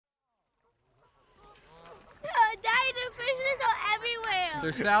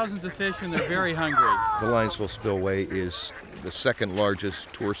There's thousands of fish and they're very hungry. The Linesville Spillway is the second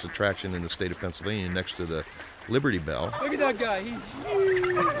largest tourist attraction in the state of Pennsylvania, next to the Liberty Bell. Look at that guy, he's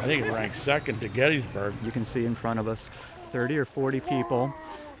huge. I think it ranks second to Gettysburg. You can see in front of us 30 or 40 people,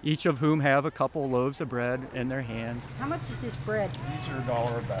 each of whom have a couple loaves of bread in their hands. How much is this bread? These are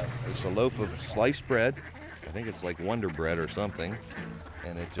 $1 a bag. It's a loaf of sliced bread. I think it's like Wonder Bread or something.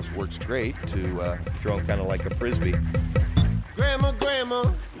 And it just works great to throw kind of like a Frisbee. Grandma,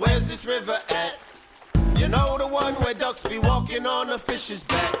 where's this river at? You know, the one where ducks be walking on the fish's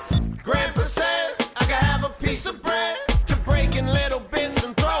back. Grandpa said I could have a piece of bread to break in little bits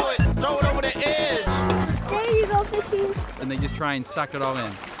and throw it over the edge. There you go, fishies. And they just try and suck it all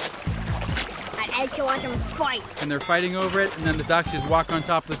in. I like to watch them fight. And they're fighting over it, and then the ducks just walk on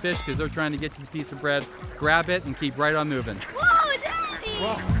top of the fish because they're trying to get to the piece of bread, grab it, and keep right on moving. Whoa, Daddy!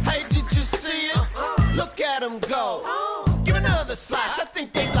 Hey, did you see it? Look at them go. Give another slice. I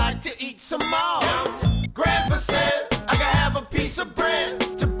think they'd like to eat some more. Grandpa said I could have a piece of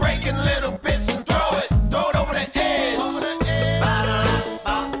bread to break in little bits and throw it over the edge. In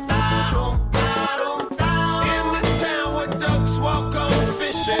the town where ducks walk on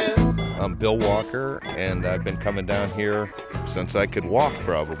fishing. I'm Bill Walker, and I've been coming down here since I could walk,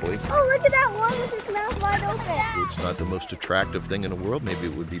 probably. Oh, look at that one with his mouth wide open. It's not the most attractive thing in the world. Maybe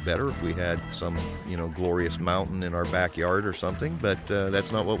it would be better if we had some, glorious mountain in our backyard or something, but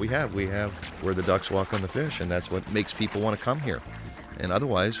that's not what we have. We have where the ducks walk on the fish, and that's what makes people want to come here. And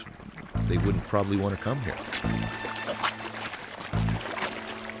otherwise, they wouldn't probably want to come here.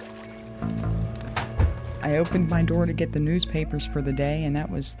 I opened my door to get the newspapers for the day, and that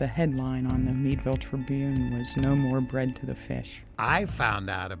was the headline on the Meadville Tribune was "No More Bread to the Fish." I found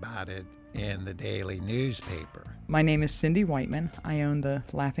out about it in the daily newspaper. My name is Cindy Whiteman. I own the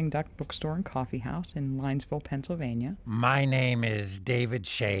Laughing Duck Bookstore and Coffee House in Linesville, Pennsylvania. My name is David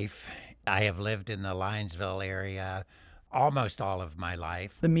Schaaf. I have lived in the Linesville area almost all of my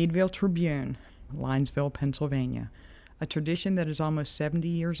life. The Meadville Tribune, Linesville, Pennsylvania. A tradition that is almost 70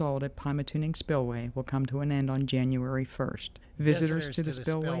 years old at Pymatuning Spillway will come to an end on January 1st. Visitors to the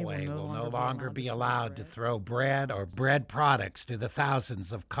spillway will no longer be allowed to throw bread or bread products to the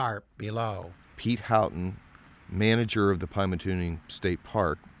thousands of carp below. Pete Houghton, manager of the Pymatuning State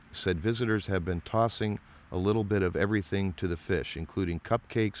Park, said visitors have been tossing a little bit of everything to the fish, including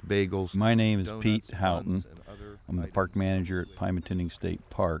cupcakes, bagels. My name is donuts, Pete Houghton. I'm the items. park manager at Pymatuning State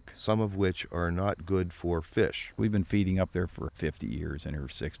Park. Some of which are not good for fish. We've been feeding up there for 50 years, and or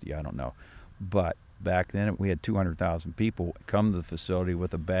 60, I don't know. But back then, we had 200,000 people come to the facility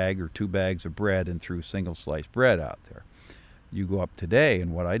with a bag or 2 bags of bread and threw single sliced bread out there. You go up today,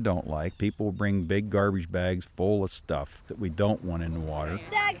 and what I don't like, people bring big garbage bags full of stuff that we don't want in the water.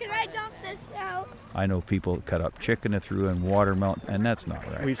 Dad, can I dump this out? I know people that cut up chicken that threw in watermelon, and that's not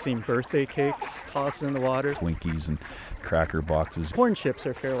right. We've seen birthday cakes tossed in the water. Twinkies and cracker boxes. Corn chips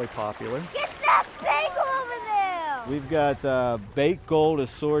are fairly popular. Get that bagel over there! We've got baked gold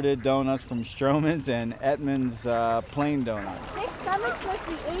assorted donuts from Stroman's and Edmund's plain donuts. Their stomachs must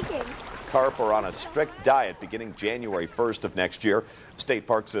be aching. Carp are on a strict diet beginning January 1st of next year. State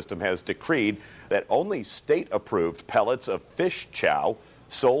Park System has decreed that only state-approved pellets of fish chow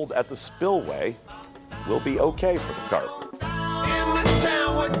sold at the spillway will be okay for the carp. In the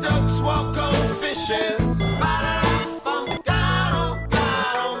town where ducks walk on fishing.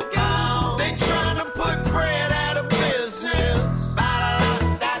 They trying to put bread out of business.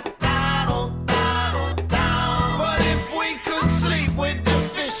 But if we could sleep with the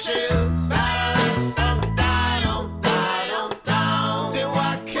fishes, then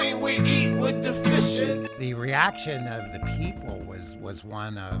why can't we eat with the fishes? The reaction of the people was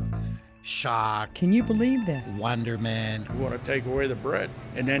one of shock. Can you believe this? Wonderment. You want to take away the bread,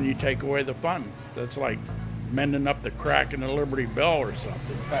 and then you take away the fun. That's like mending up the crack in the Liberty Bell or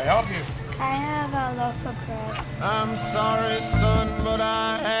something. Can I help you? I have a loaf of bread. I'm sorry, son, but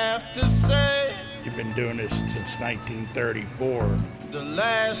I have to say, You've been doing this since 1934. the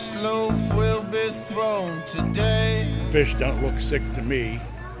last loaf will be thrown today. Fish don't look sick to me.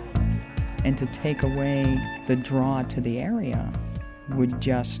 And to take away the draw to the area would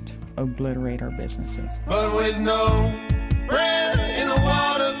just obliterate our businesses. But with no bread in the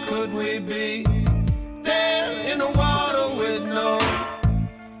water, could we be dead in the water? With no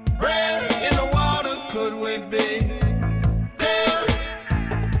bread in the water, could we be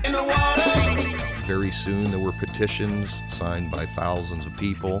dead in the water? Very soon there were petitions signed by thousands of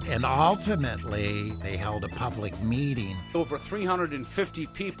people. And ultimately, they held a public meeting. Over 350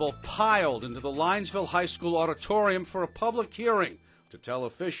 people piled into the Linesville High School auditorium for a public hearing to tell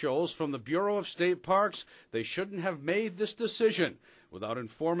officials from the Bureau of State Parks they shouldn't have made this decision, without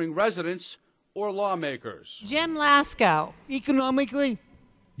informing residents or lawmakers. Jim Lasco. Economically,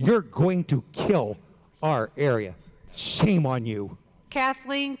 you're going to kill our area. Shame on you.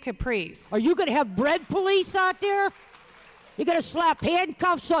 Kathleen Caprice. Are you going to have bread police out there? You're going to slap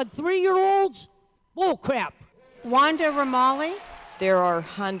handcuffs on 3-year-olds? Bull crap. Wanda Ramali. There are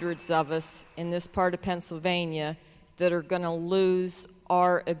hundreds of us in this part of Pennsylvania that are going to lose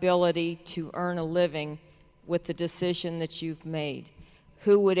our ability to earn a living with the decision that you've made.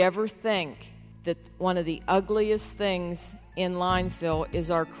 Who would ever think that one of the ugliest things in Linesville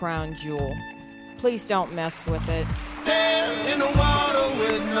is our crown jewel? Please don't mess with it. Dead in the water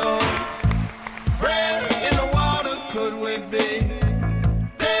with no bread in the water, could we be?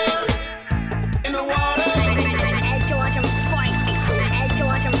 Dead in the water.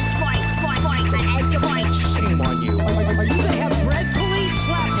 Shame on you. Are you going to have bread police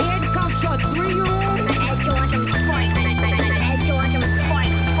slap handcuffs on 3-year-olds? Bull crap.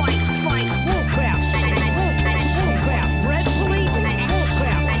 Bull crap. Bread police? Bull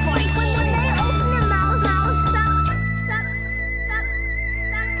crap.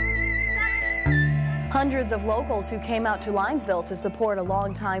 Hundreds of locals who came out to Linesville to support a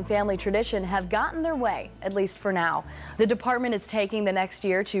longtime family tradition have gotten their way, at least for now. The department is taking the next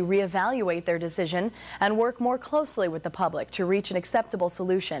year to reevaluate their decision and work more closely with the public to reach an acceptable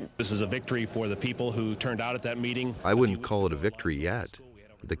solution. This is a victory for the people who turned out at that meeting. I wouldn't call it a victory yet.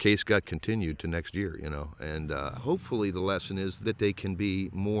 The case got continued to next year, and hopefully the lesson is that they can be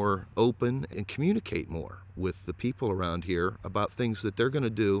more open and communicate more with the people around here about things that they're going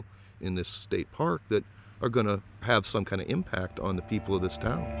to do in this state park that are going to have some kind of impact on the people of this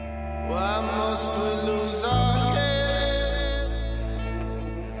town. Why must we lose our head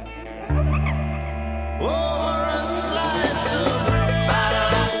over a slice of bread?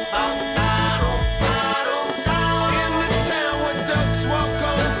 In the town where ducks walk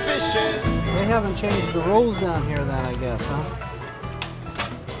on fishing. They haven't changed the rules down here then, I guess, huh?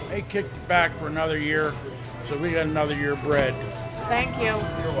 They kicked it back for another year, so we got another year of bread. Thank you.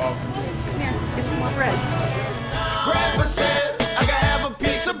 You're welcome. Here, let's get some more bread. Grandpa said